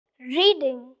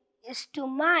Reading is to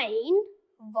mind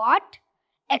what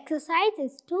exercise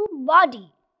is to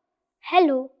body.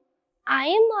 Hello, I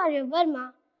am Arya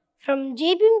Verma from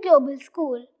JBM Global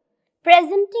School,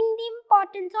 presenting the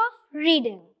importance of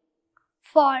reading.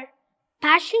 For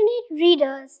passionate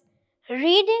readers,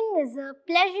 reading is a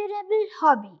pleasurable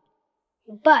hobby,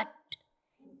 but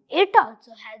it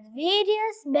also has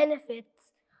various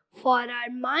benefits for our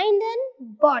mind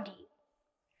and body.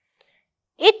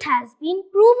 It has been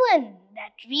proven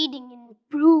that reading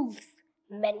improves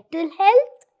mental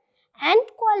health and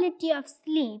quality of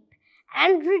sleep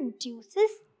and reduces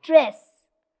stress.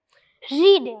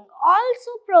 Reading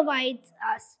also provides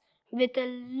us with a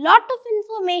lot of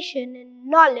information and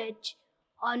knowledge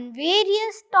on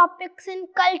various topics and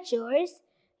cultures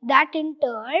that in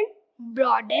turn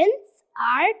broadens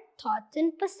our thoughts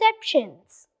and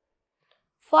perceptions.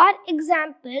 For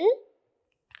example,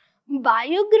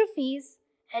 biographies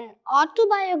and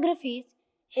autobiographies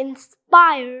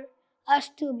inspire us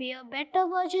to be a better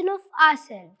version of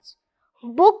ourselves.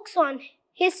 Books on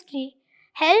history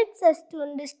helps us to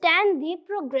understand the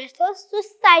progress of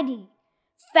society.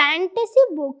 Fantasy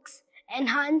books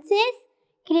enhances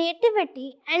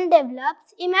creativity and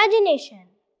develops imagination.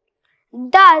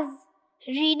 Thus,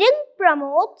 reading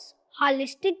promotes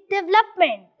holistic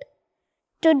development.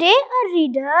 Today a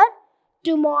reader,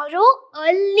 tomorrow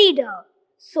a leader.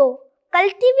 So,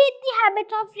 cultivate the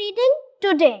habit of reading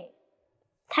today.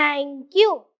 Thank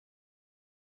you.